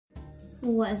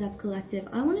What is up, collective?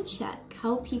 I want to check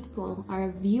how people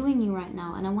are viewing you right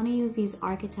now, and I want to use these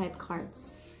archetype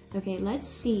cards. Okay, let's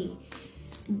see.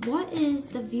 What is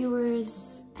the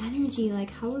viewer's energy?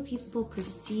 Like, how are people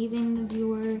perceiving the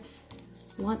viewer?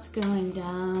 What's going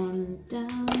down,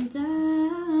 down,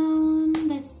 down?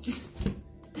 That's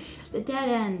the dead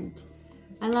end.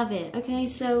 I love it. Okay,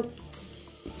 so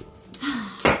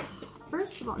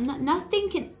first of all, nothing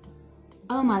can...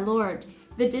 Oh my lord.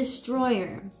 The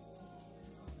Destroyer.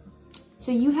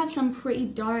 So you have some pretty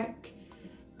dark...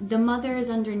 The mother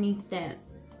is underneath that.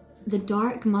 The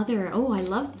dark mother. Oh, I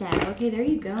love that. Okay, there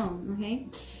you go. Okay.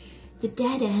 The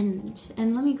dead end.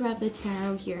 And let me grab the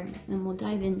tarot here and we'll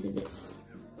dive into this.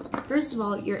 First of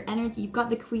all, your energy. You've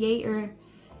got the creator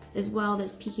as well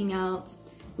that's peeking out.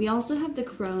 We also have the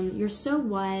crone. You're so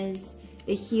wise.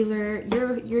 The healer.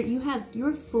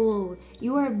 You're full.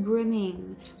 You are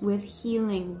brimming with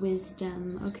healing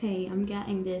wisdom. Okay, I'm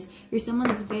getting this. You're someone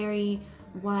that's very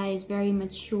wise, very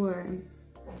mature.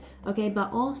 Okay,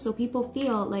 but also people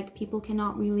feel like people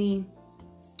cannot really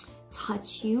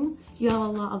touch you. You have a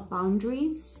lot of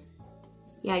boundaries.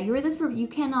 Yeah, you're you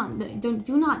cannot,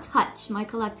 do not touch my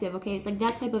collective, okay? It's like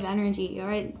that type of energy, all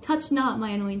right? Touch not my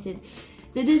anointed.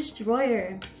 The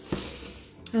Destroyer,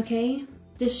 okay?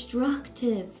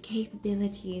 Destructive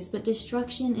capabilities, but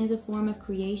destruction is a form of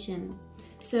creation.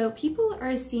 So people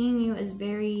are seeing you as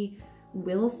very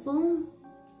willful,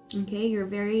 okay? You're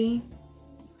very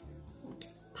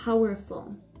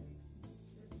powerful.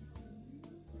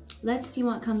 Let's see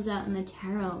what comes out in the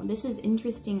tarot. This is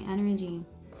interesting energy.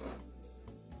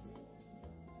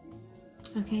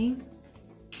 Okay.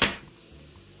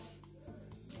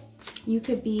 You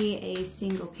could be a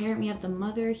single parent. We have the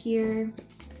mother here.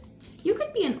 You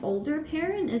could be an older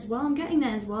parent as well. I'm getting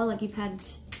that as well. Like you've had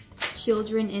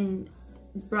children in...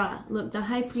 Bruh, look, the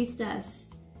High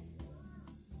Priestess.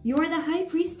 You're the High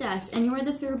Priestess and you're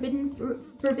the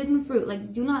forbidden fruit.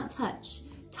 Like, do not touch.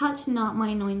 Touch not my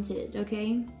anointed,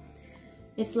 okay?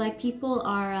 It's like people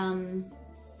are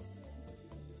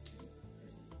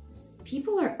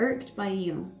irked by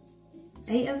you.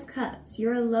 8 of Cups,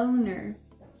 you're a loner.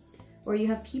 Or you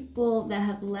have people that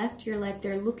have left your life,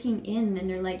 they're looking in and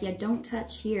they're like, yeah, don't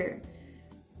touch here.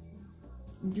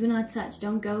 Do not touch,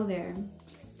 don't go there.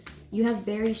 You have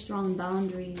very strong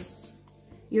boundaries.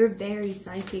 You're very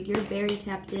psychic, you're very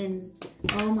tapped in.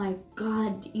 Oh my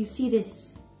God, you see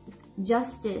this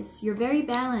justice. You're very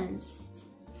balanced.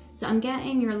 So I'm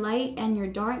getting your light and your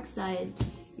dark side.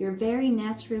 You're very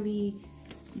naturally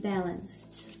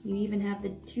balanced. You even have the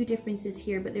 2 differences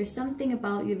here, but there's something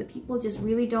about you that people just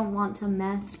really don't want to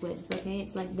mess with, okay?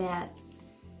 It's like that.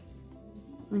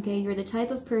 Okay, you're the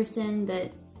type of person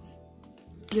that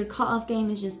your cutoff game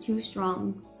is just too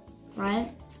strong,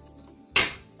 right?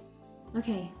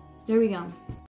 Okay, there we go.